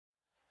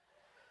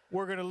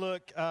We're going to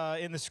look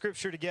in the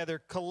scripture together,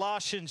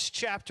 Colossians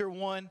chapter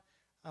 1.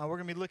 We're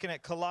going to be looking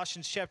at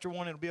Colossians chapter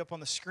 1. It'll be up on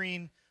the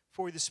screen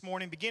for you this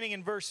morning, beginning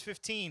in verse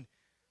 15.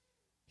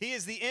 He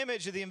is the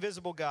image of the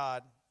invisible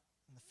God,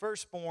 and the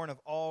firstborn of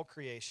all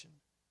creation.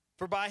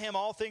 For by him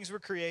all things were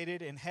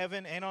created, in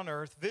heaven and on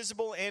earth,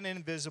 visible and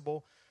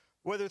invisible,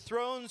 whether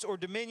thrones or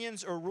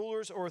dominions or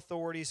rulers or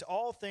authorities,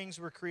 all things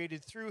were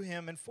created through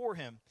him and for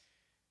him.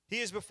 He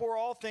is before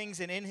all things,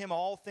 and in him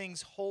all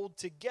things hold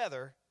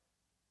together.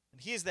 And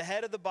he is the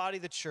head of the body,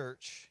 the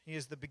church. He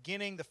is the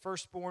beginning, the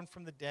firstborn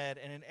from the dead,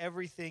 and in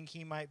everything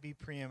he might be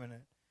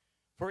preeminent.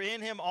 For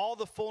in him all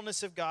the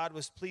fullness of God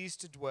was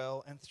pleased to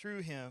dwell, and through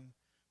him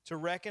to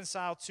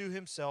reconcile to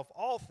himself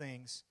all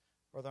things,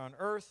 whether on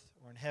earth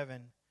or in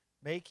heaven,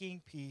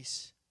 making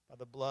peace by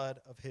the blood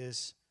of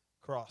his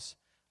cross.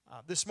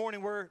 This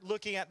morning we're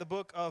looking at the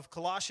book of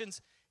Colossians.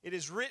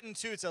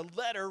 It's a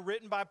letter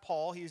written by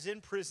Paul. He was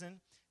in prison.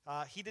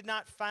 He did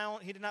not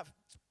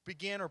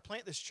begin or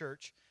plant this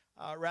church.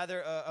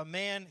 Rather, a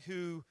man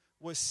who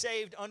was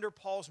saved under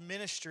Paul's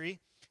ministry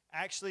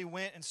actually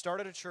went and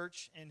started a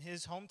church in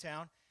his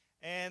hometown.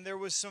 And there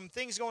was some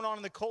things going on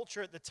in the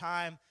culture at the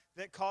time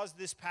that caused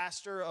this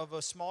pastor of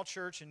a small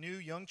church, a new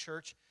young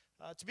church,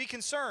 to be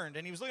concerned.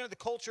 And he was looking at the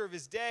culture of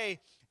his day,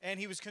 and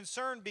he was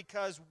concerned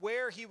because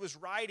where he was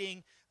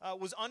writing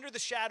was under the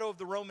shadow of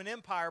the Roman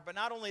Empire. But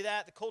not only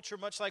that, the culture,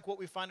 much like what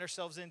we find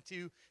ourselves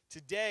into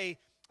today,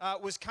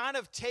 was kind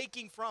of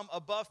taking from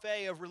a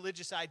buffet of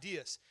religious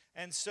ideas.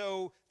 And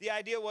so the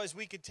idea was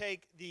we could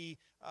take the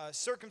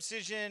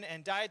circumcision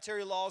and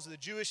dietary laws of the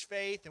Jewish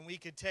faith, and we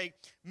could take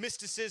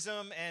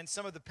mysticism and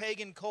some of the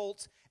pagan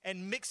cults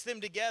and mix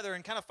them together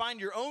and kind of find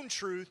your own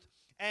truth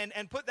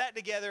and put that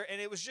together, and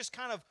it was just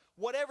kind of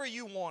whatever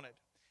you wanted.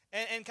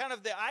 And kind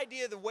of the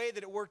idea, the way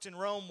that it worked in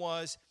Rome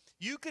was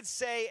you could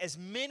say as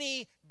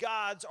many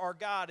gods are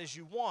God as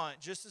you want,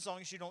 just as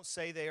long as you don't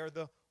say they are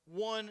the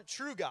one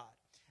true God.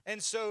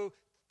 And so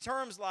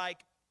terms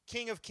like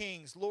King of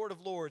Kings, Lord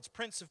of Lords,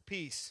 Prince of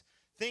Peace,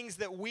 things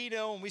that we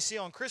know and we see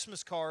on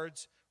Christmas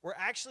cards were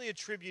actually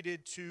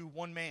attributed to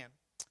one man.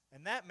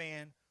 And that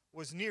man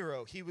was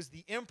Nero. He was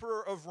the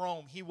emperor of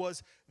Rome. He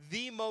was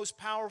the most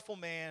powerful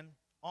man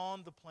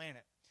on the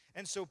planet.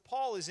 And so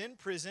Paul is in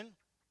prison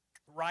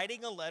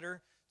writing a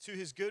letter to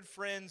his good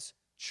friend's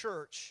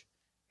church,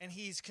 and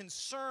he's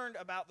concerned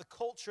about the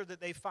culture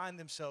that they find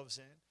themselves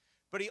in.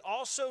 But he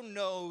also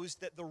knows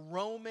that the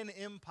Roman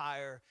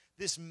Empire,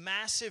 this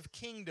massive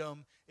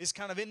kingdom, is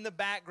kind of in the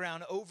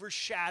background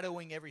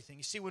overshadowing everything.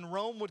 You see, when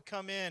Rome would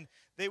come in,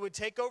 they would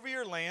take over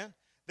your land,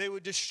 they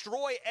would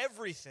destroy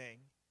everything,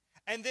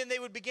 and then they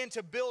would begin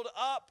to build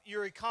up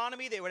your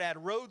economy. They would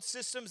add road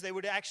systems, they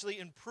would actually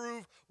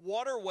improve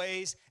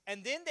waterways,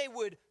 and then they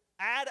would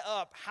add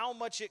up how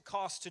much it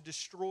costs to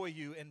destroy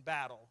you in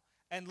battle,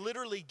 and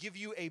literally give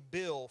you a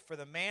bill for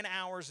the man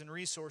hours and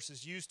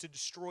resources used to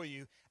destroy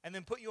you, and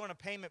then put you on a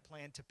payment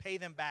plan to pay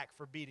them back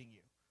for beating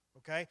you,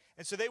 okay?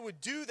 And so they would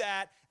do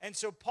that, and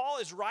so Paul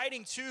is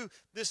writing to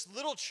this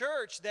little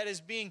church that is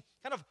being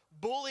kind of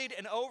bullied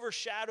and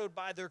overshadowed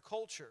by their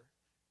culture.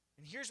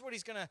 And here's what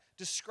he's going to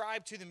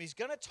describe to them. He's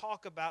going to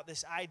talk about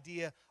this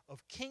idea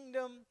of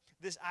kingdom,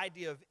 this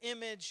idea of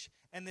image,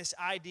 and this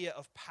idea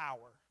of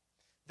power.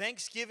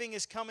 Thanksgiving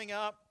is coming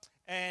up.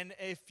 And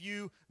if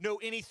you know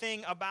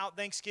anything about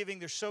Thanksgiving,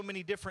 there's so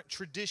many different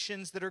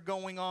traditions that are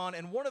going on.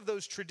 And one of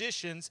those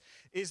traditions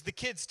is the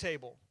kids'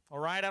 table, all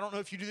right? I don't know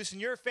if you do this in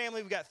your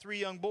family. We've got 3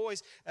 young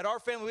boys. At our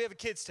family, we have a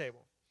kids'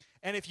 table.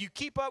 And if you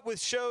keep up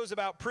with shows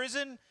about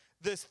prison,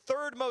 the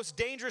third most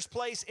dangerous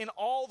place in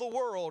all the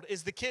world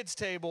is the kids'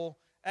 table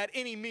at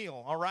any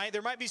meal, all right?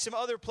 There might be some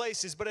other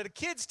places, but at a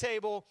kids'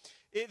 table,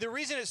 the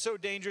reason it's so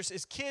dangerous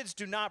is kids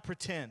do not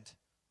pretend.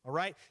 All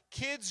right?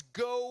 Kids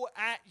go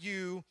at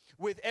you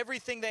with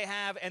everything they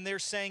have, and they're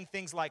saying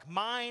things like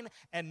mine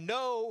and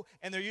no,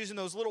 and they're using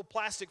those little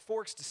plastic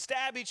forks to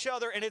stab each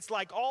other, and it's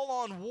like all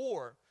on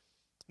war.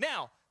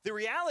 Now, the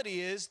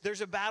reality is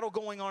there's a battle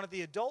going on at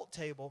the adult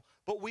table,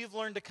 but we've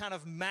learned to kind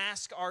of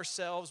mask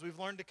ourselves. We've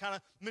learned to kind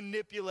of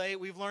manipulate.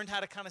 We've learned how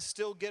to kind of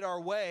still get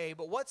our way.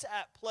 But what's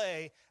at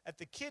play at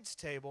the kids'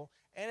 table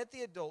and at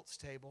the adults'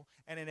 table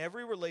and in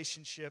every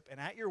relationship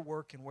and at your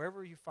work and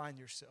wherever you find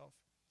yourself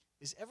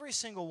is every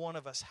single one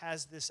of us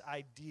has this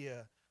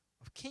idea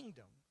of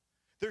kingdom.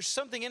 There's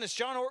something in us.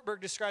 John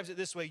Ortberg describes it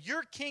this way.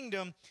 Your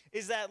kingdom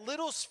is that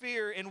little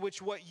sphere in which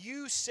what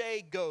you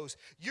say goes.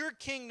 Your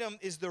kingdom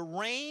is the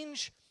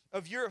range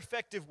of your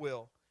effective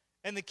will.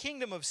 And the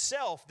kingdom of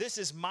self, this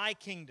is my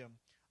kingdom.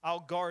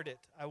 I'll guard it.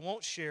 I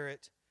won't share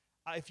it.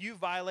 If you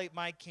violate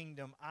my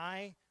kingdom,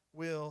 I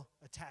will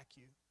attack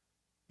you.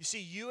 You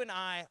see, you and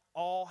I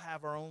all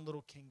have our own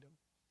little kingdom.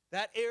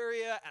 That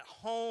area at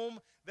home,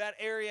 that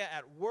area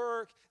at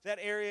work, that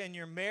area in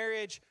your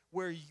marriage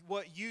where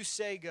what you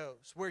say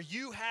goes, where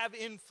you have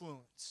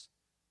influence.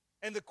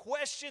 And the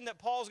question that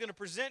Paul's going to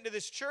present to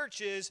this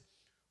church is,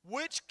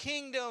 which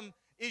kingdom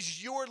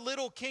is your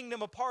little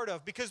kingdom a part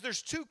of? Because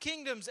there's 2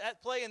 kingdoms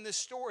at play in this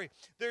story.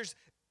 There's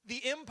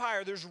the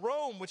empire. There's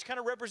Rome, which kind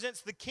of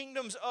represents the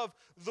kingdoms of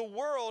the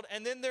world,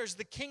 and then there's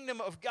the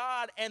kingdom of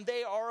God, and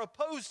they are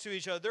opposed to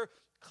each other. They're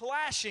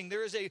clashing.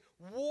 There is a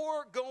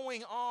war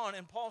going on,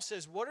 and Paul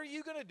says, what are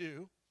you going to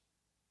do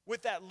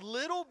with that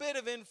little bit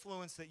of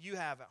influence that you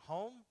have at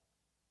home,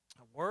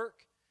 at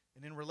work,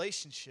 and in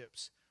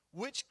relationships?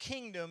 Which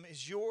kingdom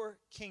is your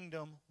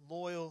kingdom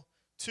loyal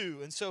to?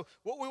 And so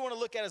what we want to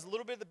look at is a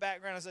little bit of the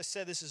background. As I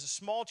said, this is a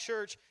small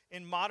church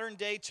in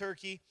modern-day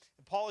Turkey,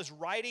 and Paul is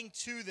writing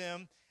to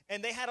them,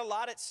 and they had a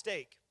lot at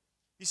stake.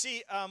 You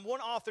see,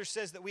 one author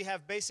says that we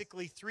have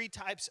basically three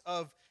types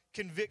of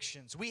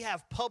convictions. We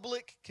have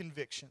public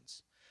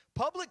convictions.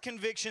 Public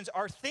convictions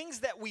are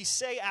things that we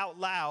say out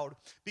loud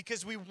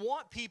because we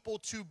want people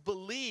to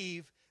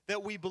believe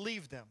that we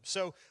believe them.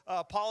 So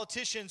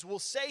politicians will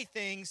say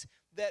things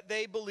that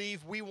they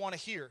believe we want to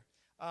hear.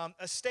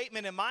 A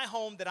statement in my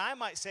home that I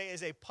might say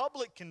as a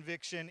public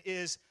conviction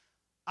is,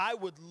 I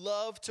would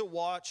love to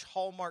watch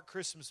Hallmark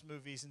Christmas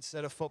movies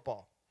instead of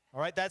football. All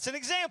right, that's an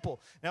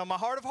example. Now, in my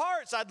heart of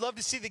hearts, I'd love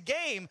to see the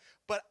game,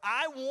 but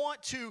I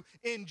want to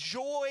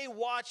enjoy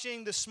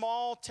watching the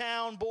small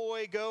town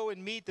boy go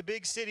and meet the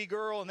big city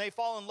girl, and they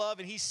fall in love,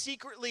 and he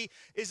secretly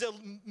is a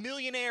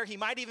millionaire. He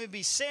might even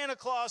be Santa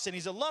Claus, and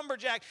he's a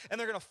lumberjack, and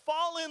they're going to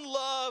fall in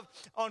love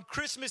on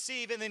Christmas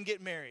Eve and then get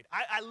married.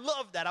 I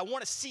love that. I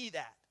want to see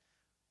that.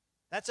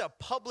 That's a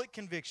public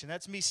conviction.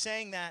 That's me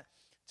saying that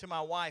to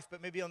my wife,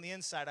 but maybe on the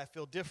inside I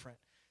feel different.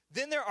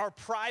 Then there are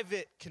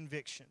private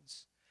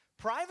convictions.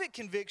 Private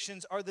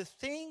convictions are the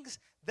things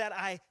that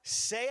I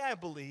say I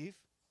believe,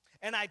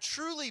 and I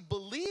truly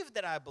believe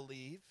that I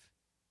believe,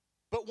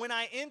 but when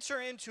I enter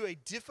into a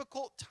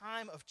difficult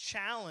time of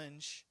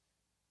challenge,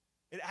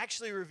 it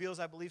actually reveals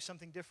I believe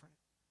something different.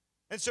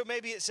 And so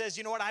maybe it says,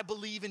 you know what, I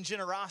believe in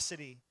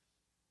generosity,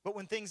 but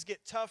when things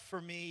get tough for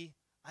me,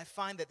 I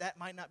find that that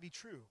might not be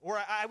true. Or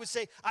I would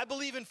say, I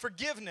believe in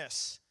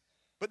forgiveness,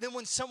 but then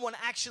when someone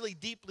actually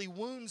deeply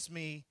wounds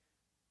me,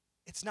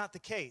 it's not the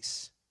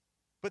case.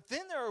 But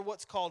then there are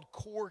what's called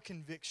core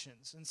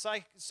convictions. And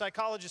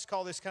psychologists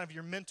call this kind of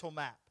your mental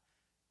map.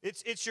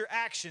 It's your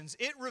actions.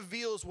 It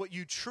reveals what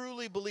you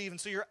truly believe.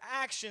 And so your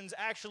actions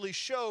actually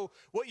show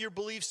what your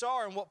beliefs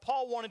are. And what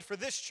Paul wanted for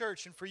this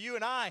church and for you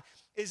and I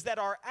is that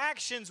our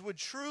actions would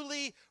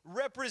truly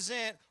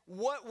represent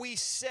what we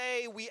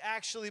say we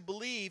actually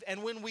believe.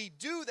 And when we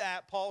do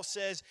that, Paul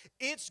says,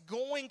 it's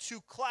going to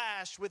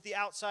clash with the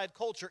outside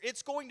culture.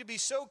 It's going to be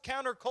so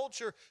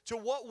counterculture to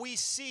what we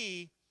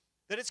see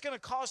that it's going to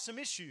cause some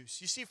issues.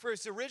 You see, for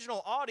its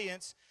original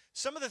audience,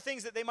 some of the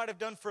things that they might have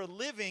done for a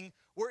living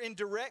were in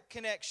direct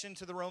connection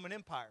to the Roman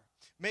Empire.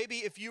 Maybe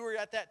if you were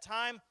at that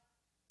time,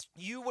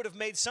 you would have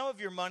made some of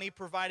your money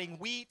providing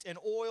wheat and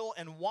oil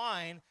and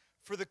wine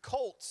for the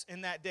cults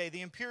in that day,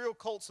 the imperial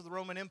cults of the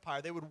Roman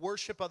Empire. They would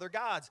worship other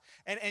gods,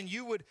 and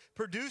you would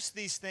produce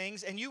these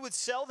things, and you would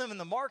sell them in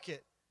the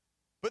market.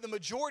 But the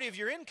majority of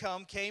your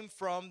income came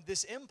from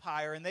this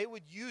empire, and they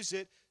would use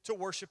it to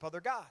worship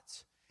other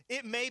gods.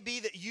 It may be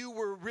that you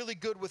were really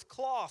good with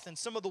cloth, and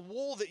some of the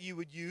wool that you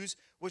would use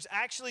was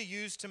actually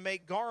used to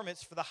make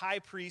garments for the high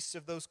priests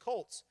of those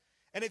cults.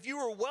 And if you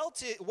were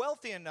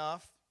wealthy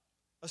enough,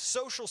 a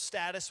social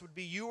status would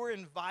be you were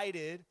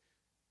invited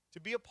to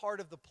be a part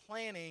of the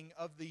planning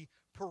of the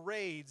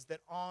parades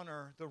that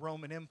honor the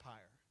Roman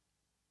Empire.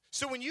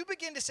 So when you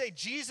begin to say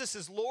Jesus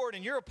is Lord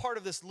and you're a part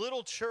of this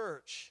little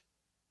church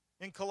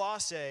in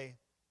Colossae,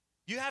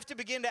 you have to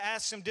begin to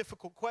ask some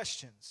difficult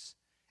questions.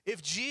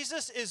 If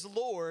Jesus is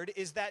Lord,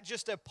 is that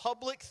just a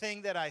public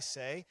thing that I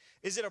say?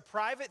 Is it a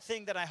private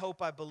thing that I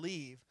hope I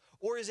believe?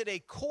 Or is it a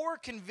core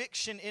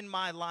conviction in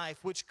my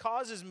life which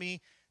causes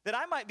me that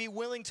I might be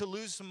willing to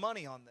lose some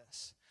money on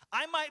this?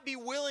 I might be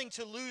willing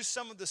to lose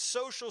some of the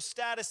social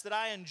status that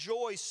I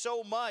enjoy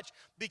so much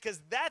because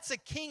that's a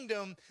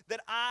kingdom that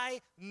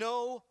I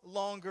no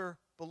longer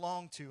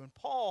belong to. And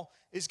Paul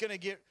is going to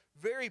get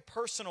very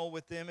personal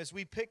with them as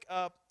we pick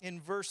up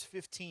in verse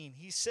 15.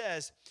 He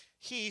says,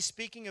 he,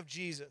 speaking of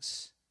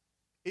Jesus,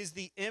 is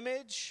the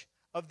image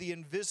of the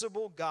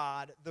invisible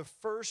God, the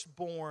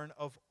firstborn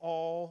of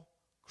all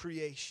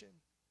creation.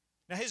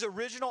 Now, his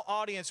original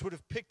audience would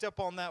have picked up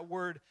on that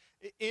word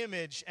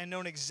image and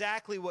known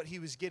exactly what he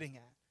was getting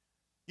at.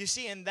 You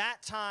see, in that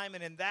time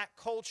and in that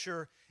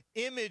culture,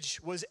 image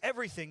was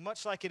everything,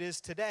 much like it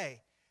is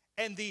today.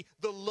 And the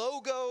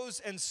logos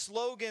and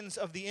slogans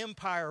of the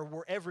empire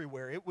were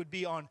everywhere. It would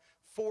be on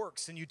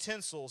forks and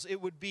utensils. It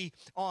would be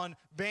on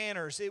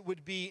banners. It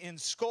would be in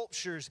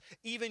sculptures.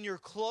 Even your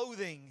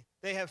clothing,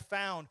 they have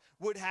found,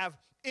 would have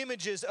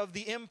images of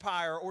the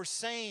empire or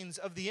sayings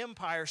of the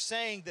empire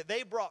saying that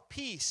they brought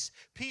peace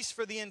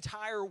for the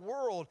entire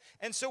world.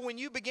 And so when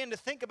you begin to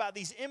think about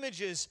these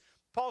images,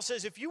 Paul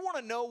says, if you want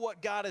to know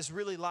what God is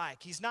really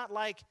like, he's not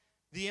like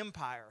the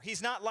empire.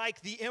 He's not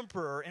like the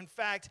emperor. In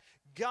fact,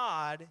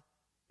 God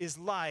is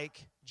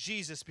like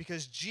Jesus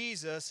because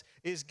Jesus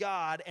is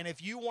God. And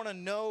if you want to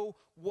know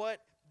what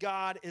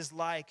God is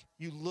like,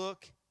 you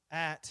look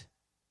at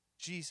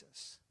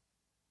Jesus.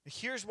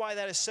 Here's why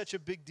that is such a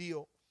big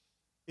deal,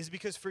 is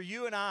because for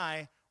you and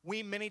I,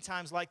 we many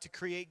times like to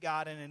create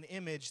God in an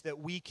image that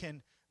we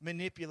can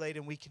manipulate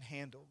and we can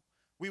handle.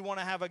 We want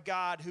to have a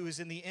God who is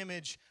in the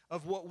image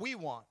of what we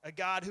want, a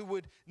God who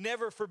would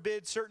never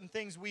forbid certain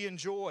things we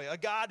enjoy, a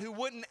God who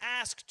wouldn't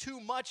ask too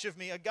much of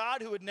me, a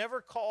God who would never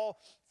call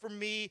for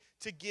me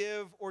to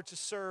give or to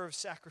serve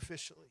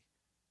sacrificially.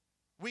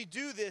 We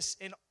do this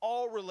in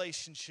all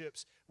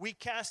relationships. We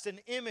cast an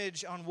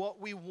image on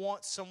what we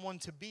want someone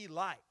to be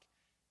like.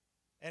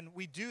 And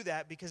we do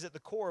that because at the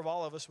core of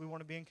all of us, we want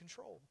to be in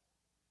control.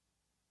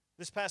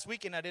 This past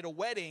weekend, I did a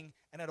wedding,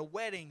 and at a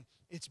wedding,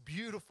 it's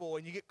beautiful,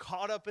 and you get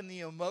caught up in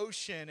the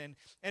emotion.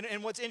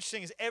 And what's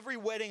interesting is every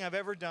wedding I've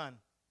ever done,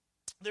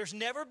 there's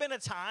never been a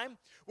time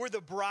where the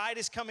bride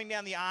is coming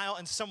down the aisle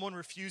and someone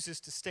refuses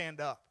to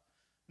stand up.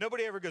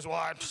 Nobody ever goes, well,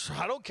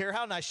 I don't care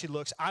how nice she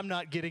looks. I'm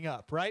not getting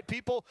up, right?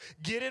 People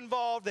get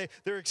involved.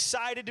 They're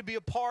excited to be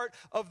a part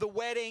of the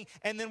wedding.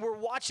 And then we're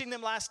watching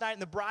them last night,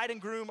 and the bride and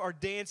groom are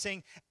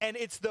dancing, and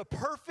it's the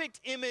perfect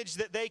image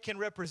that they can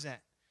represent.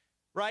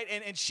 Right?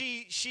 And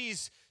she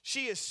is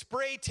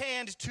spray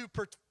tanned to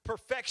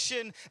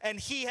perfection, and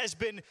he has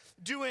been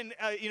doing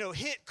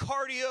HIIT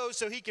cardio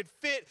so he could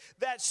fit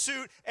that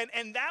suit,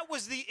 and that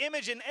was the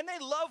image, and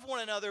they love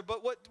one another.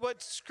 But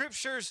what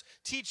scriptures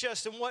teach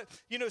us and what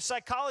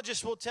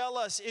psychologists will tell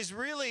us is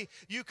really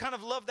you kind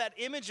of love that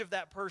image of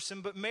that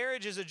person, but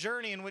marriage is a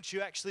journey in which you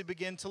actually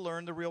begin to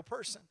learn the real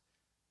person.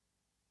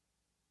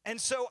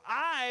 And so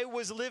I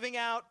was living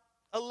out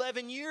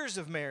 11 years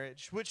of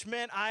marriage, which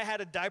meant I had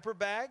a diaper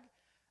bag.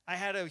 I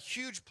had a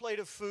huge plate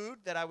of food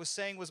that I was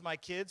saying was my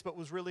kids, but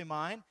was really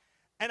mine.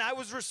 And I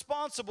was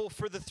responsible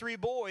for the 3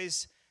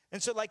 boys.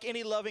 And so like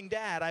any loving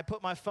dad, I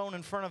put my phone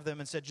in front of them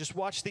and said, just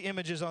watch the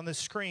images on this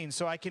screen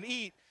so I can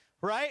eat,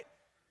 right?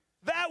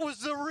 That was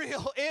the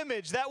real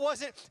image. That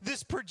wasn't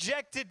this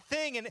projected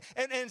thing.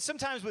 And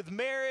sometimes with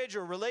marriage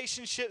or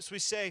relationships, we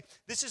say,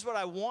 this is what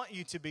I want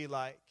you to be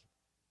like.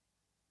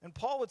 And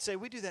Paul would say,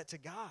 we do that to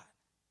God.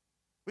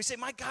 We say,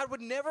 my God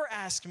would never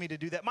ask me to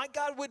do that. My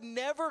God would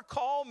never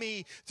call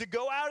me to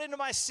go out into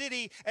my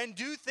city and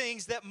do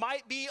things that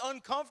might be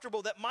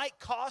uncomfortable, that might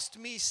cost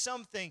me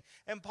something.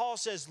 And Paul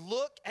says,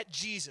 look at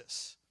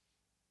Jesus.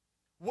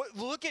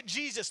 Look at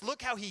Jesus.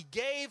 Look how he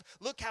gave.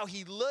 Look how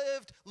he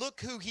lived.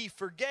 Look who he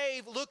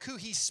forgave. Look who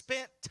he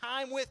spent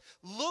time with.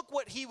 Look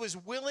what he was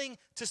willing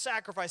to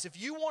sacrifice. If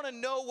you want to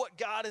know what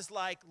God is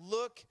like,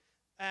 look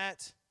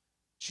at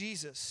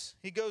Jesus.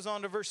 He goes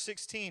on to verse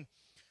 16.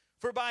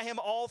 For by him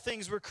all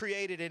things were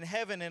created in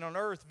heaven and on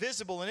earth,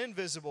 visible and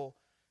invisible,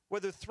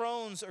 whether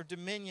thrones or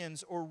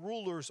dominions or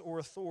rulers or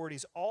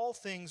authorities. All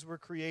things were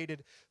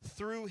created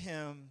through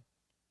him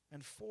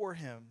and for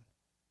him.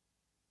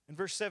 In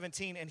verse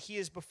 17, and he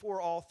is before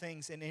all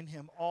things, and in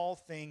him all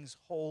things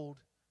hold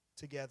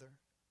together.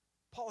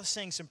 Paul is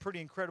saying some pretty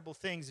incredible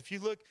things. If you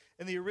look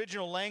in the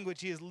original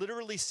language, he is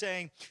literally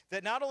saying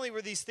that not only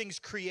were these things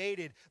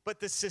created, but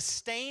the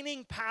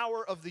sustaining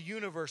power of the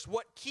universe,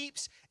 what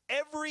keeps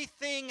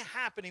everything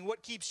happening,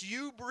 what keeps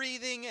you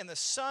breathing and the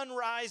sun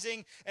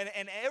rising and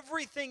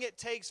everything it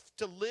takes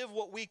to live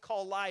what we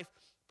call life,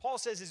 Paul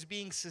says is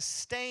being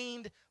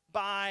sustained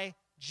by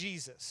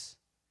Jesus.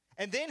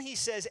 And then he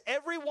says,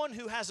 everyone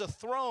who has a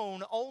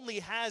throne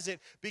only has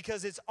it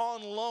because it's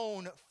on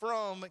loan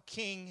from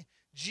King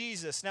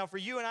Jesus. Now, for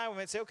you and I, we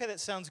might say, okay, that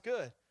sounds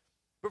good.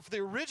 But for the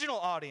original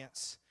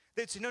audience,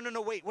 they'd say,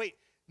 no, wait.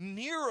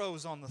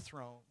 Nero's on the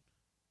throne.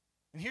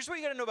 And here's what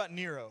you got to know about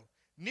Nero.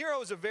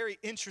 Nero is a very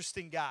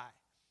interesting guy.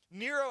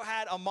 Nero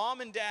had a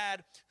mom and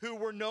dad who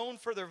were known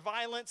for their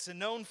violence and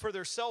known for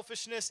their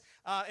selfishness.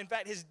 In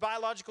fact, his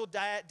biological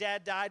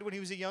dad died when he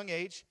was a young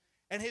age.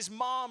 And his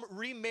mom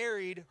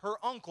remarried her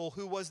uncle,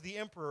 who was the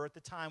emperor at the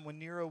time when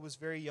Nero was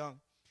very young.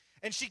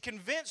 And she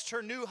convinced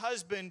her new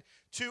husband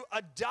to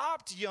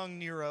adopt young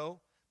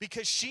Nero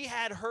because she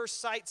had her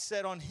sights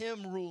set on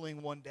him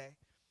ruling one day.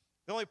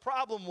 The only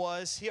problem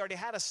was he already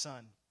had a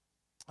son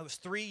that was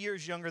 3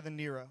 years younger than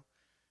Nero.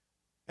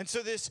 And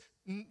so this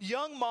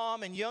young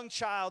mom and young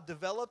child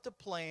developed a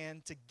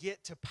plan to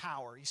get to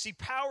power. You see,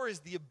 power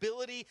is the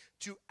ability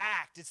to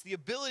act. It's the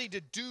ability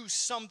to do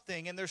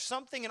something. And there's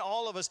something in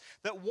all of us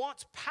that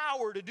wants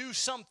power to do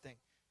something.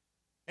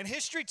 And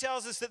history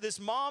tells us that this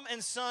mom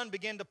and son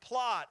began to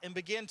plot and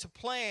begin to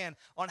plan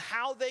on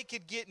how they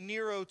could get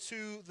Nero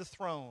to the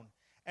throne.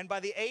 And by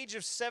the age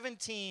of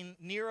 17,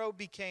 Nero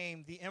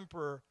became the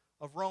emperor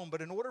of Rome.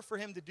 But in order for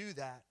him to do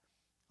that,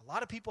 a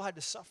lot of people had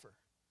to suffer.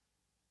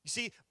 You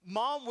see,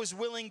 mom was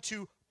willing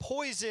to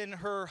poison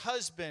her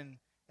husband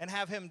and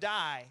have him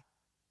die.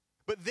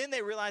 But then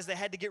they realized they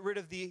had to get rid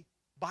of the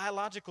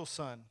biological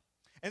son.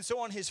 And so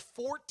on his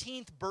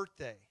 14th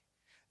birthday,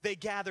 they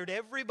gathered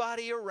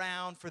everybody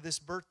around for this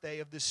birthday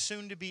of this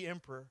soon-to-be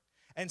emperor.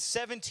 And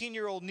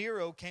 17-year-old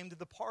Nero came to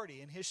the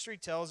party. And history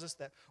tells us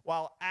that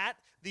while at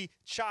the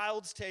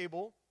child's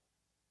table,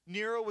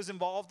 Nero was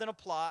involved in a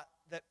plot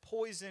that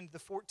poisoned the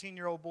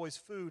 14-year-old boy's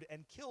food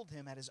and killed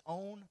him at his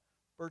own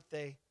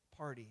birthday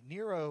party.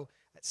 Nero,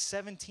 at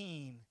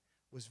 17,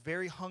 was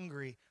very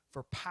hungry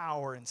for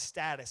power and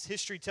status.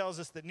 History tells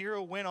us that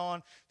Nero went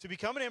on to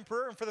become an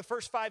emperor, and for the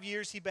first 5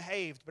 years he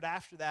behaved. But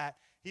after that,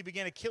 he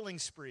began a killing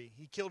spree.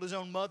 He killed his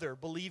own mother,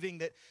 believing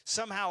that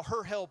somehow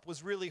her help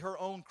was really her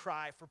own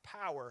cry for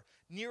power.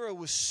 Nero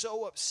was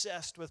so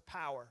obsessed with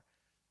power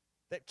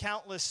that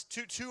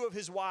two of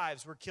his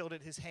wives were killed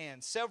at his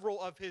hands. Several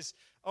of his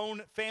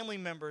own family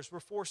members were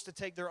forced to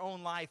take their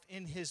own life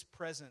in his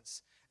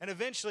presence. And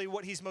eventually,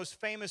 what he's most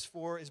famous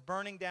for is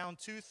burning down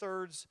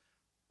 2/3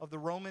 of the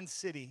Roman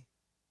city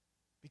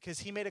because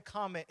he made a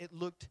comment, it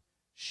looked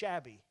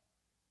shabby.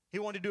 He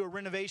wanted to do a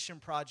renovation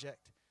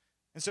project.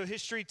 And so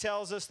history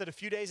tells us that a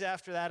few days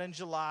after that, in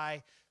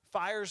July,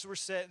 fires were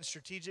set in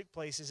strategic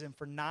places, and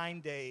for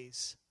 9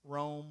 days,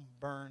 Rome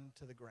burned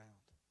to the ground.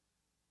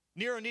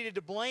 Nero needed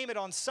to blame it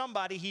on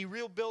somebody. He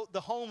rebuilt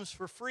the homes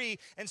for free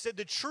and said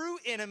the true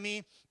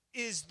enemy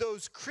is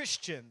those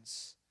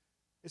Christians.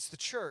 It's the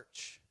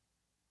church.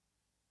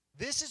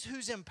 This is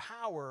who's in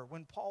power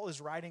when Paul is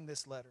writing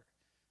this letter.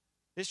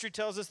 History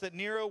tells us that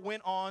Nero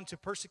went on to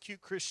persecute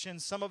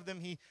Christians. Some of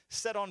them he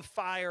set on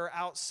fire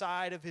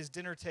outside of his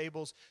dinner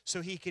tables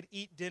so he could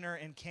eat dinner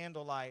in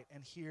candlelight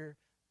and hear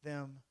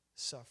them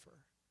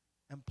suffer.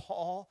 And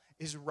Paul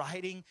is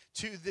writing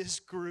to this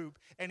group,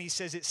 and he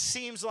says, it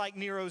seems like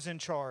Nero's in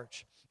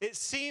charge. It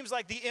seems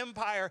like the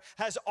empire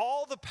has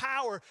all the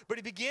power, but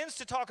he begins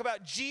to talk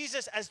about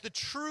Jesus as the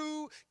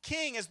true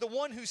king, as the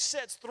one who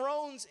sets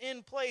thrones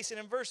in place. And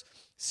in verse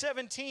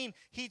 17,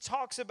 he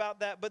talks about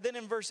that. But then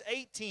in verse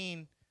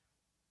 18,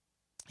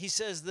 he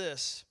says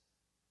this,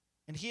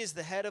 and he is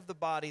the head of the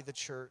body, the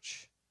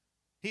church.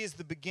 He is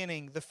the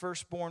beginning, the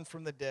firstborn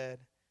from the dead,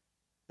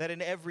 that in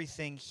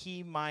everything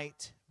he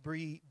might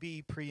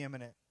be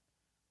preeminent.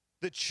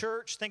 The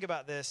church, think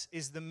about this,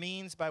 is the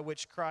means by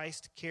which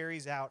Christ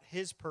carries out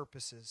his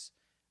purposes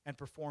and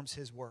performs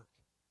his work.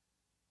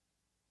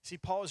 See,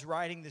 Paul is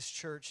writing this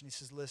church, and he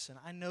says, listen,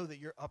 I know that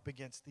you're up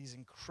against these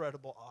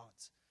incredible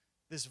odds.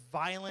 This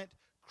violent,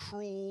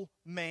 cruel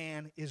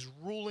man is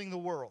ruling the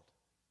world.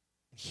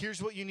 And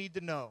here's what you need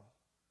to know.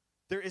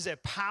 There is a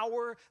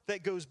power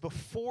that goes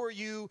before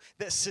you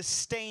that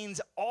sustains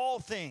all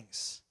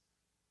things.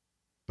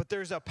 But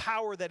there's a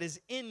power that is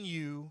in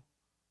you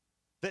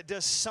that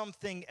does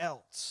something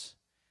else.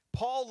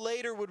 Paul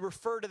later would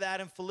refer to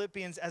that in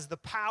Philippians as the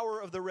power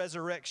of the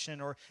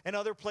resurrection, or in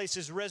other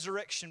places,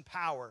 resurrection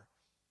power.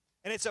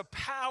 And it's a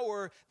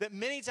power that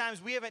many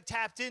times we haven't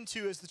tapped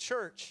into as the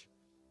church.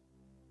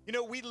 You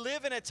know, we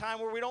live in a time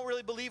where we don't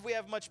really believe we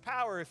have much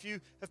power. If you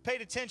have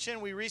paid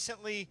attention, we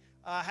recently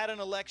had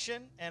an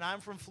election, and I'm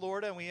from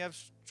Florida, and we have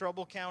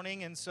trouble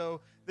counting, and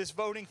so this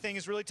voting thing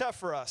is really tough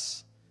for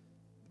us.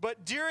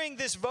 But during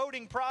this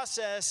voting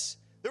process,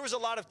 there was a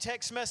lot of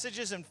text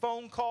messages and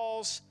phone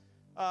calls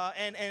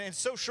and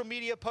social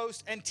media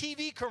posts and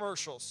TV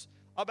commercials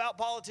about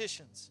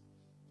politicians.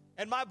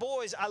 And my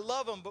boys, I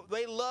love them, but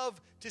they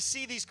love to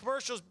see these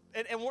commercials.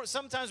 And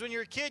sometimes when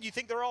you're a kid, you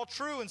think they're all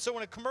true. And so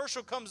when a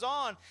commercial comes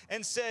on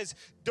and says,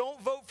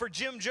 don't vote for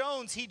Jim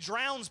Jones, he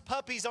drowns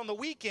puppies on the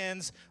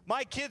weekends,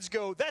 my kids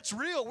go, that's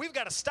real. We've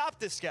got to stop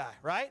this guy,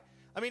 right?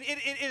 I mean, it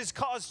has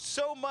caused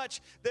so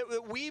much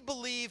that we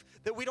believe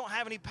that we don't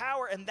have any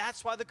power, and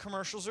that's why the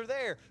commercials are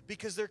there,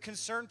 because they're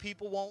concerned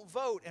people won't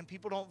vote, and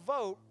people don't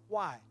vote.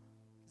 Why?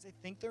 Because they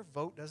think their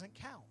vote doesn't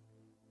count.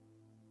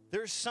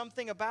 There's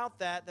something about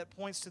that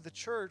points to the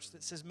church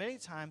that says many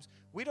times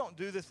we don't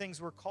do the things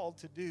we're called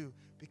to do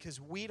because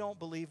we don't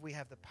believe we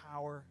have the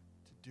power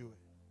to do it.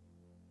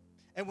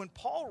 And when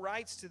Paul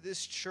writes to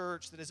this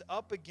church that is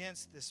up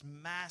against this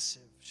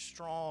massive,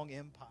 strong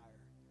empire,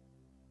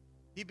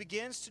 he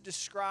begins to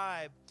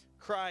describe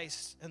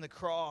Christ and the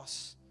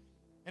cross.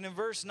 And in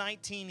verse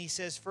 19, he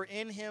says, for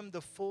in him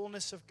the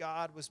fullness of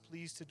God was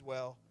pleased to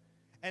dwell,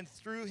 and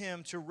through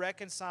him to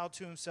reconcile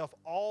to himself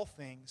all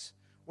things,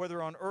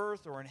 whether on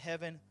earth or in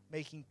heaven,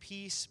 making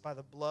peace by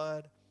the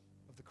blood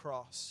of the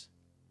cross.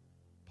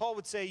 Paul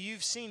would say,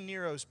 you've seen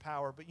Nero's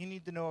power, but you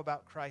need to know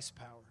about Christ's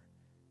power.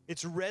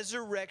 It's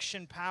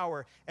resurrection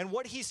power. And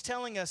what he's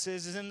telling us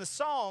is in the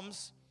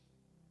Psalms,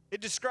 it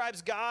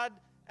describes God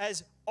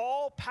as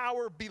all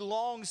power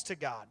belongs to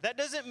God. That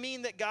doesn't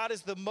mean that God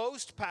is the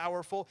most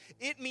powerful.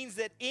 It means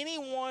that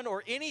anyone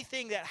or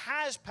anything that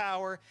has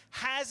power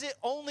has it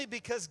only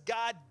because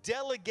God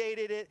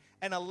delegated it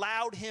and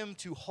allowed him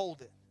to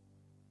hold it.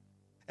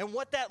 And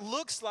what that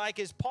looks like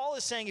is Paul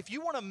is saying, if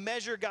you want to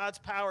measure God's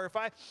power, if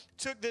I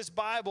took this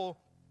Bible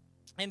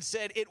and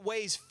said it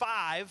weighs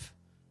 5,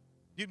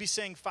 you'd be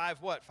saying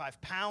 5 what? 5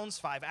 pounds,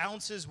 5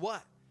 ounces,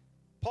 what?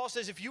 Paul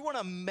says if you want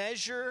to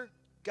measure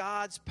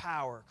God's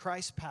power,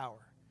 Christ's power,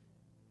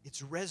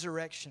 it's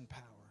resurrection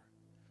power,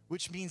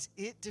 which means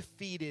it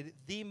defeated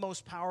the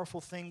most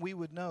powerful thing we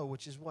would know,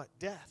 which is what?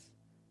 Death.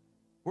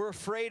 We're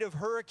afraid of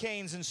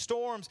hurricanes and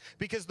storms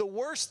because the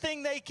worst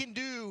thing they can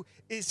do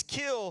is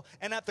kill.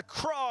 And at the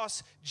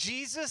cross,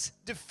 Jesus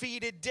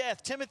defeated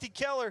death. Timothy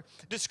Keller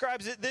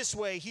describes it this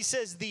way. He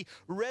says the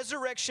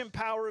resurrection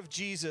power of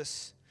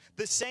Jesus,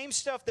 The same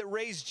stuff that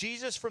raised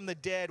Jesus from the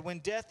dead when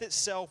death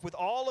itself, with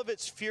all of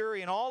its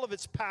fury and all of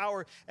its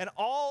power and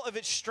all of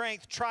its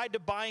strength, tried to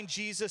bind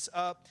Jesus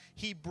up.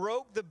 He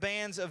broke the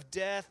bands of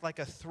death like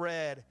a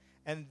thread,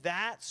 and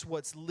that's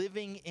what's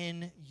living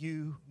in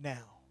you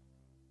now.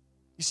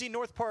 You see,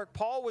 North Park,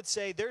 Paul would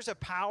say there's a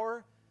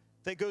power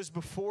that goes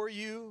before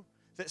you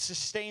that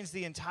sustains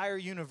the entire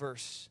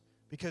universe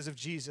because of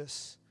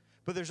Jesus.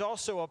 But there's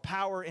also a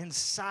power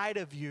inside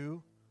of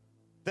you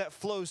that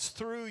flows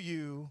through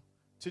you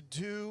to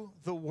do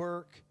the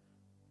work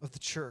of the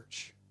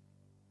church.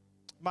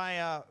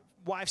 My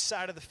wife's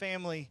side of the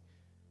family,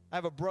 I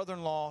have a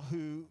brother-in-law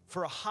who,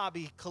 for a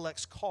hobby,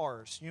 collects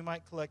cars. You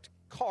might collect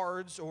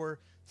cards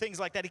or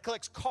things like that. He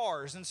collects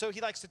cars, and so he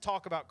likes to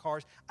talk about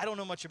cars. I don't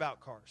know much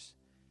about cars.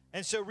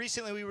 And so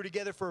recently we were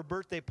together for a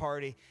birthday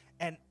party,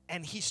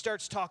 and he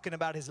starts talking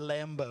about his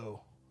Lambo,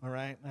 all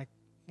right? Like,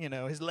 you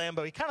know, his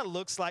Lambo. He kind of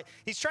looks like,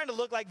 he's trying to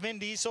look like Vin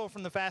Diesel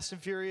from the Fast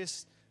and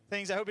Furious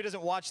things. I hope he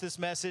doesn't watch this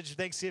message.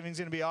 Thanksgiving's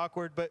going to be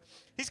awkward, but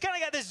he's kind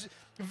of got this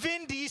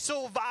Vin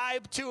Diesel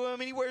vibe to him,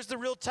 and he wears the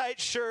real tight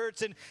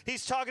shirts, and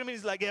he's talking to me.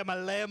 He's like, yeah, my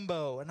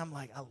Lambo. And I'm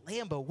like, a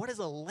Lambo? What is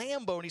a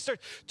Lambo? And he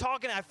starts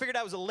talking. I figured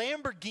out it was a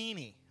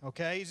Lamborghini,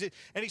 okay?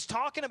 And he's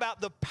talking about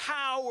the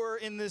power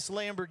in this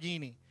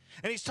Lamborghini.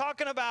 And he's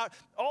talking about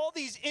all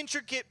these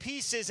intricate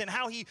pieces and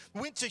how he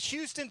went to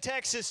Houston,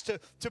 Texas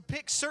to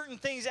pick certain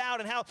things out,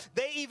 and how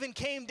they even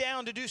came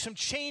down to do some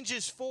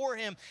changes for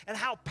him, and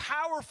how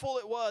powerful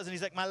it was. And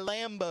he's like, my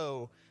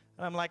Lambo.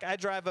 And I'm like, I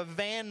drive a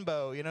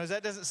Vanbo. You know,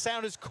 that doesn't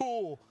sound as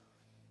cool.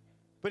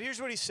 But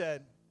here's what he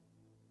said.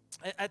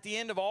 At the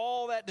end of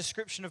all that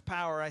description of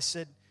power, I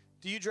said,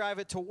 do you drive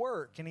it to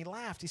work? And he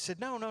laughed. He said,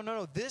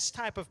 no. This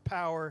type of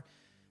power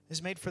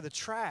is made for the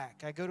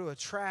track. I go to a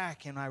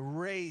track and I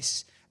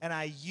race, and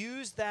I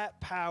use that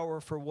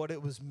power for what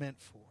it was meant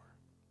for.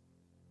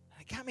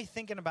 And it got me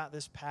thinking about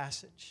this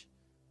passage.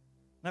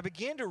 And I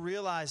began to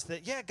realize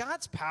that, yeah,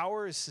 God's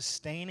power is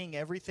sustaining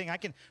everything. I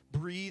can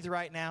breathe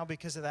right now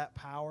because of that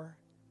power.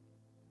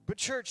 But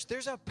church,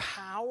 there's a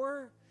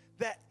power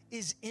that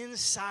is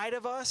inside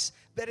of us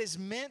that is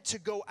meant to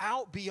go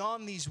out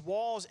beyond these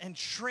walls and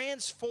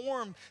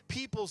transform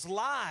people's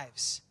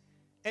lives.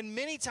 And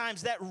many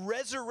times that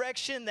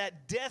resurrection,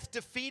 that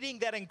death-defeating,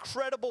 that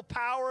incredible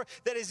power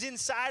that is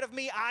inside of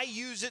me, I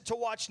use it to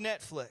watch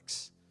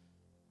Netflix,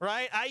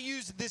 right? I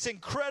use this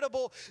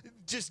incredible,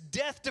 just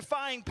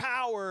death-defying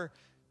power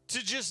to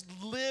just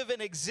live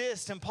and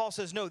exist. And Paul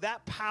says, no,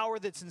 that power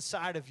that's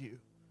inside of you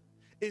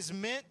is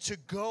meant to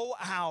go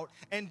out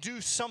and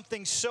do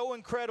something so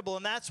incredible.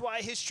 And that's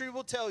why history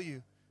will tell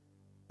you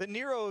that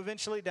Nero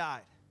eventually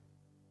died,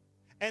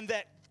 and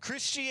that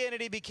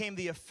Christianity became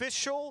the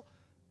official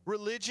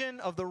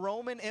religion of the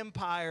Roman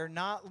Empire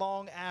not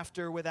long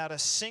after, without a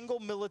single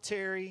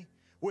military,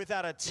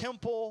 without a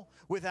temple,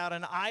 without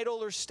an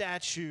idol or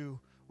statue.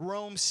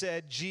 Rome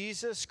said,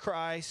 Jesus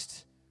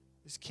Christ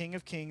is King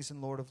of Kings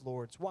and Lord of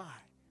Lords. Why?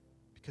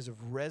 Because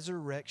of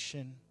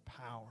resurrection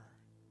power.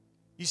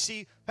 You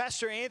see,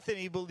 Pastor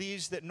Anthony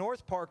believes that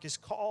North Park is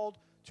called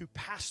to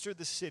pastor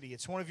the city.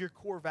 It's one of your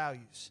core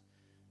values.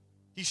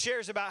 He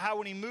shares about how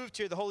when he moved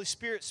here, the Holy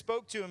Spirit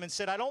spoke to him and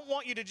said, I don't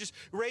want you to just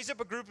raise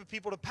up a group of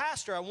people to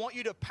pastor. I want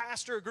you to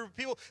pastor a group of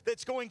people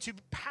that's going to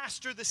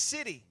pastor the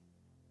city,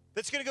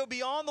 that's going to go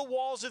beyond the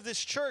walls of this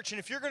church. And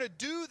if you're going to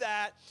do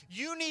that,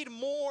 you need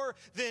more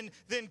than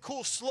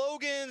cool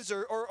slogans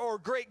or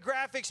great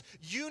graphics.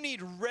 You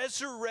need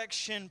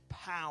resurrection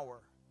power.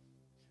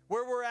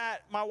 Where we're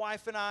at, my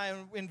wife and I,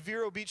 in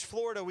Vero Beach,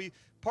 Florida, we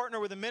partner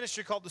with a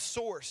ministry called The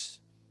Source.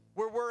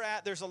 Where we're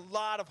at, there's a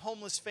lot of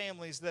homeless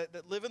families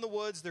that live in the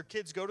woods. Their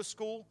kids go to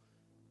school.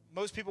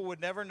 Most people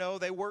would never know.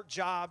 They work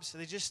jobs. So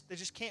they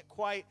just can't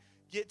quite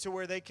get to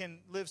where they can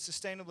live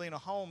sustainably in a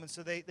home. And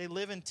so they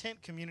live in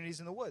tent communities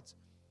in the woods.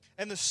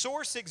 And The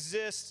Source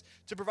exists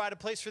to provide a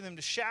place for them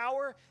to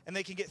shower, and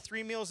they can get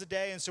 3 meals a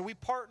day. And so we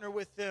partner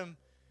with them.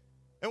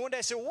 And one day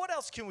I said, well, what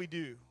else can we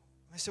do?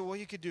 I said, well,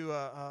 you could do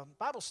a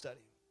Bible study.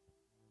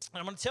 And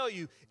I'm going to tell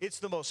you, it's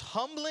the most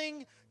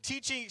humbling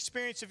teaching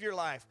experience of your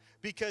life,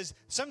 because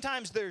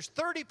sometimes there's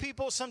 30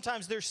 people,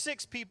 sometimes there's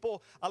 6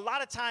 people. A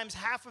lot of times,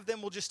 half of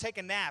them will just take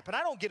a nap, and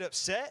I don't get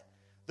upset.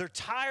 They're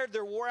tired,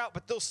 they're wore out,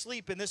 but they'll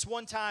sleep. And this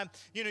one time,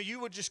 you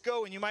would just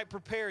go and you might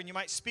prepare and you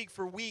might speak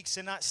for weeks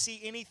and not see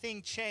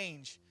anything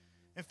change.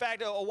 In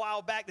fact, a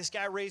while back, this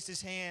guy raised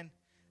his hand,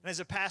 and as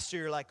a pastor,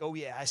 you're like, oh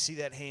yeah, I see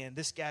that hand.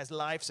 This guy's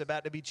life's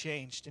about to be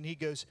changed. And he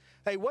goes,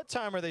 hey, what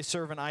time are they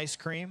serving ice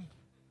cream?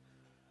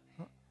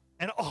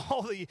 And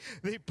all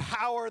the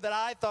power that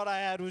I thought I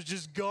had was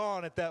just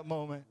gone at that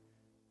moment.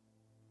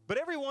 But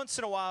every once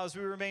in a while, as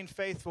we remain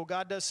faithful,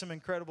 God does some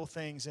incredible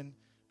things. And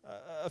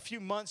a few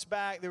months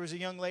back, there was a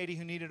young lady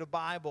who needed a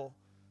Bible.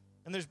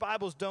 And there's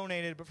Bibles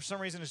donated, but for some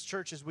reason as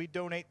churches, we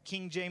donate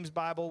King James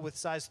Bible with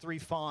size 3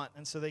 font.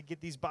 And so they get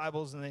these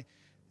Bibles, and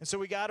so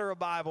we got her a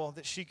Bible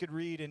that she could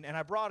read. And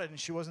I brought it, and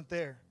she wasn't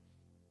there.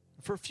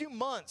 For a few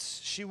months,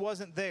 she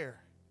wasn't there.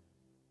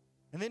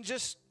 And then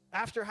just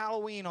after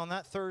Halloween on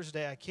that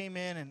Thursday, I came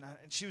in and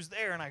she was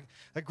there, and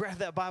I grabbed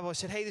that Bible. I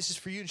said, hey, this is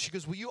for you. And she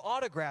goes, will you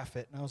autograph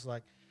it? And I was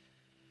like,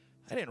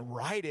 I didn't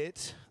write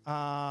it.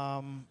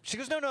 She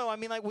goes, no, I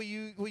mean, like, will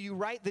you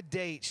write the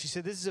date? She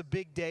said, this is a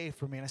big day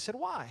for me. And I said,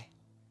 why?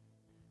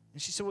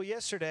 And she said, well,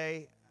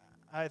 yesterday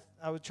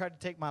I would try to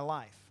take my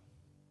life.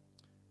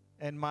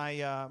 And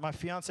my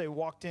fiance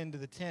walked into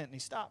the tent and he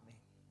stopped me.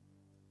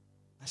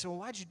 I said, well,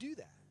 why'd you do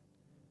that?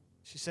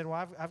 She said,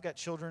 well, I've got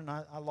children.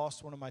 I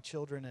lost one of my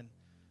children. And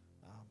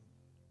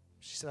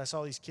she said, I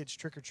saw these kids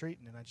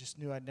trick-or-treating, and I just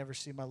knew I'd never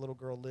see my little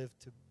girl live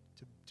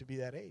to be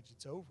that age.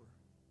 It's over.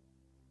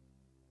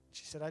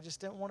 She said, I just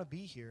didn't want to be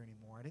here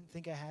anymore. I didn't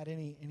think I had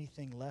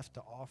anything left to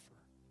offer.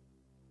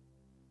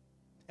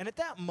 And at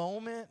that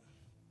moment,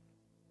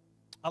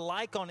 a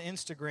like on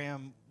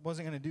Instagram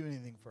wasn't going to do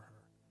anything for her.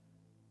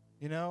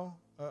 You know,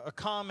 a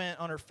comment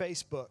on her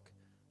Facebook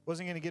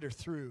wasn't going to get her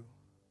through.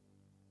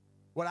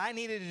 What I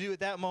needed to do at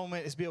that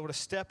moment is be able to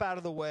step out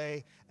of the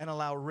way and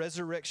allow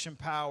resurrection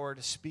power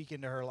to speak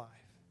into her life.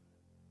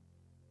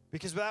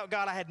 Because without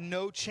God, I had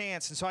no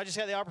chance. And so I just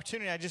had the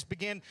opportunity. I just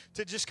began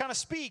to just kind of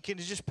speak and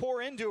to just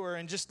pour into her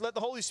and just let the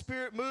Holy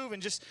Spirit move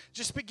and just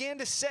begin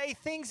to say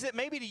things that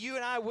maybe to you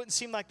and I wouldn't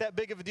seem like that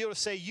big of a deal to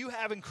say. You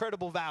have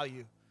incredible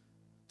value.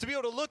 To be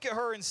able to look at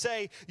her and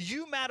say,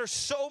 you matter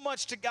so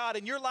much to God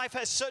and your life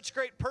has such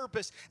great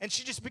purpose. And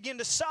she just began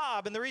to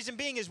sob. And the reason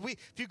being is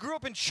if you grew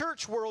up in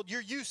church world,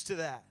 you're used to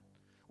that.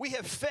 We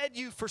have fed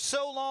you for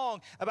so long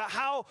about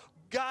how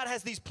God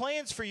has these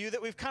plans for you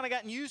that we've kind of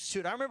gotten used to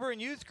it. I remember in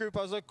youth group,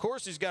 I was like, of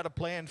course he's got a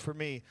plan for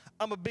me.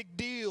 I'm a big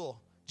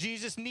deal.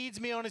 Jesus needs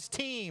me on his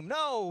team.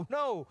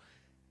 No.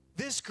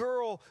 This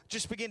girl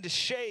just began to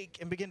shake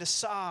and begin to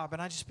sob.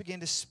 And I just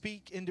began to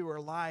speak into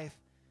her life.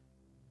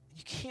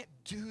 You can't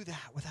do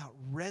that without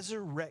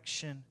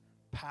resurrection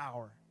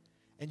power.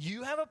 And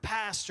you have a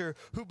pastor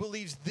who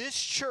believes this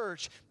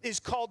church is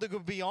called to go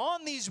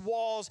beyond these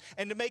walls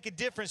and to make a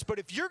difference. But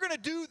if you're going to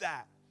do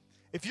that,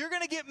 if you're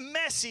going to get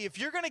messy, if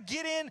you're going to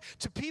get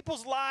into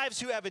people's lives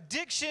who have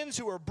addictions,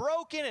 who are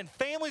broken, and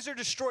families are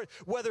destroyed,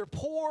 whether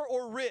poor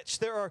or rich,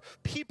 there are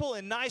people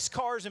in nice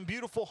cars and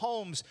beautiful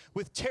homes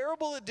with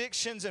terrible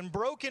addictions and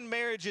broken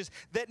marriages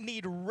that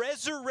need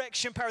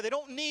resurrection power. They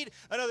don't need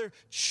another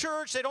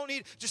church. They don't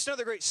need just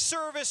another great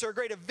service or a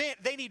great event.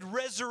 They need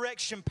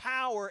resurrection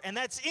power, and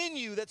that's in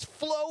you, that's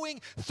flowing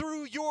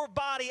through your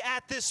body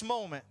at this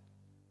moment.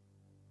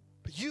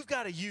 But you've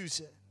got to use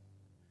it.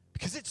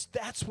 Because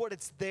that's what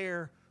it's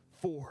there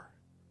for.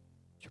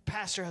 Your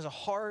pastor has a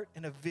heart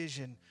and a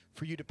vision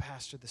for you to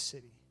pastor the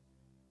city.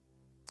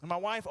 And my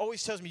wife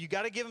always tells me, you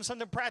got to give them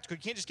something practical.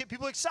 You can't just get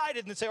people excited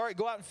and then say, all right,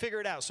 go out and figure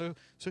it out. So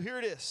here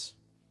it is.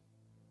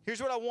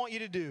 Here's what I want you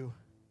to do.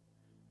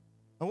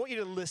 I want you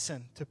to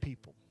listen to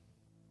people.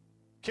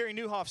 Carrie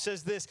Nieuwhof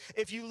says this,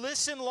 if you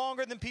listen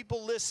longer than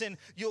people listen,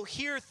 you'll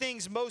hear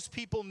things most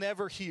people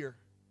never hear.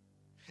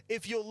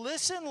 If you'll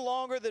listen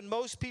longer than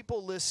most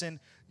people listen,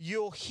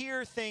 you'll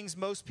hear things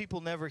most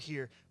people never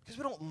hear. Because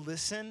we don't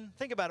listen.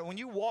 Think about it. When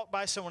you walk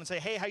by someone and say,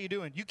 hey, how you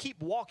doing? You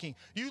keep walking.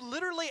 You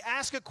literally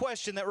ask a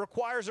question that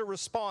requires a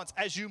response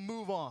as you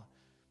move on.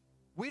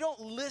 We don't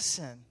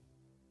listen.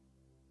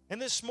 And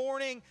this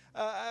morning,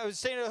 I was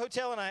staying at a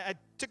hotel, and I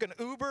took an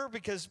Uber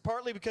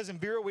partly because in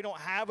Vero we don't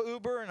have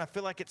Uber, and I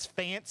feel like it's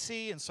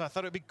fancy, and so I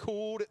thought it would be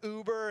cool to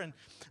Uber. And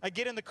I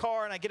get in the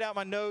car, and I get out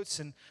my notes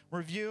and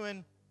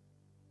reviewing.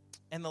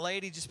 And the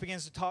lady just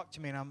begins to talk to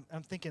me, and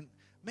I'm thinking,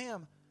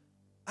 ma'am,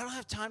 I don't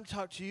have time to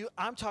talk to you.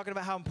 I'm talking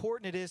about how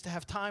important it is to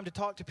have time to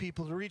talk to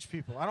people, to reach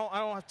people. I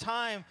don't have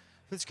time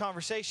for this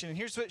conversation. And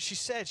here's what she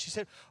said. She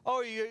said,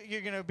 oh,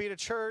 you're going to be at a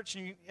church?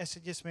 And I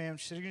said, yes, ma'am.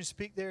 She said, you're going to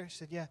speak there? She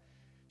said, yeah.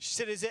 She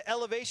said, is it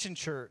Elevation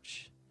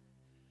Church?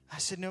 I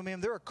said, no, ma'am,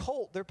 they're a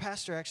cult. Their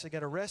pastor actually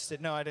got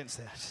arrested. No, I didn't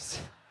say that.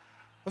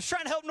 I was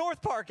trying to help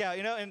North Park out,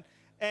 you know,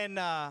 and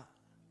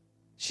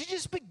she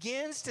just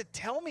begins to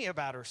tell me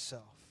about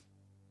herself.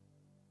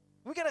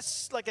 We got a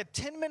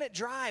 10-minute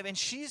drive, and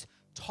she's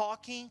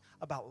talking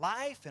about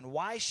life and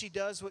why she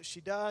does what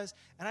she does.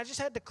 And I just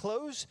had to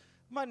close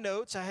my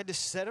notes. I had to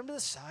set them to the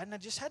side, and I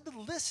just had to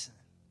listen.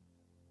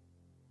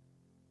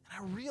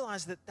 And I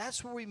realized that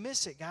that's where we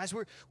miss it, guys.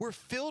 We're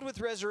filled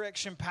with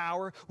resurrection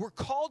power. We're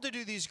called to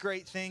do these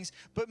great things,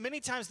 but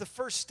many times the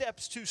first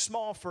step's too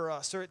small for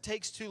us, or it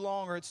takes too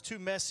long, or it's too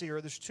messy,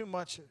 or there's too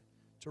much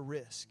to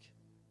risk.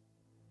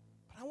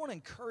 I want to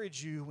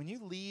encourage you, when you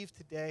leave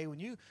today, when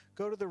you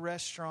go to the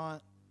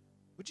restaurant,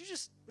 would you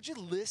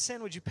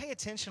listen? Would you pay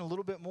attention a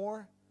little bit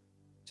more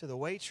to the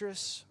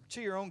waitress, or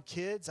to your own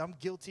kids? I'm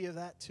guilty of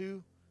that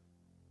too.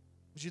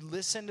 Would you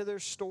listen to their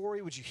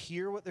story? Would you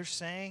hear what they're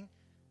saying?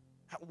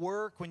 At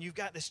work, when you've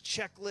got this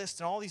checklist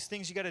and all these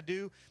things you got to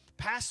do,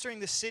 pastoring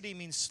the city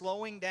means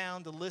slowing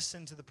down to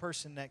listen to the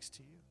person next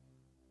to you.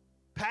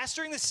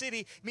 Pastoring the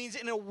city means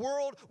in a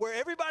world where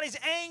everybody's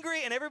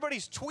angry and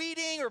everybody's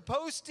tweeting or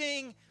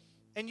posting,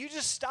 and you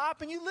just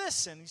stop and you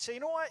listen. You say,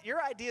 you know what?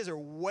 Your ideas are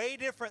way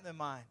different than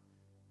mine.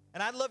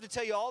 And I'd love to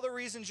tell you all the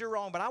reasons you're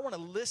wrong, but I want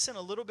to listen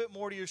a little bit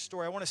more to your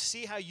story. I want to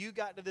see how you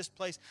got to this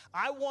place.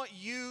 I want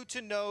you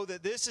to know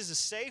that this is a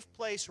safe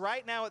place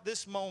right now at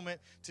this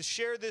moment to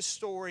share this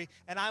story,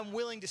 and I'm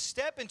willing to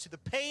step into the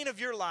pain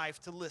of your life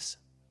to listen.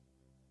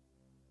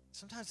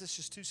 Sometimes it's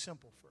just too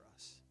simple for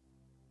us.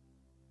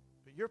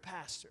 But your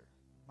pastor,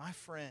 my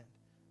friend,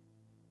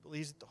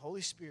 believes that the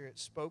Holy Spirit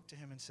spoke to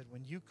him and said,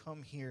 when you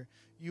come here,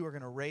 you are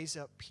going to raise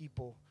up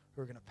people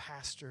who are going to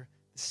pastor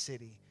the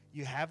city.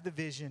 You have the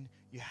vision,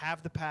 you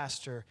have the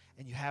pastor,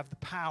 and you have the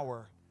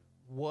power.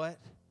 What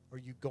are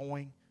you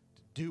going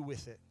to do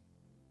with it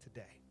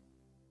today?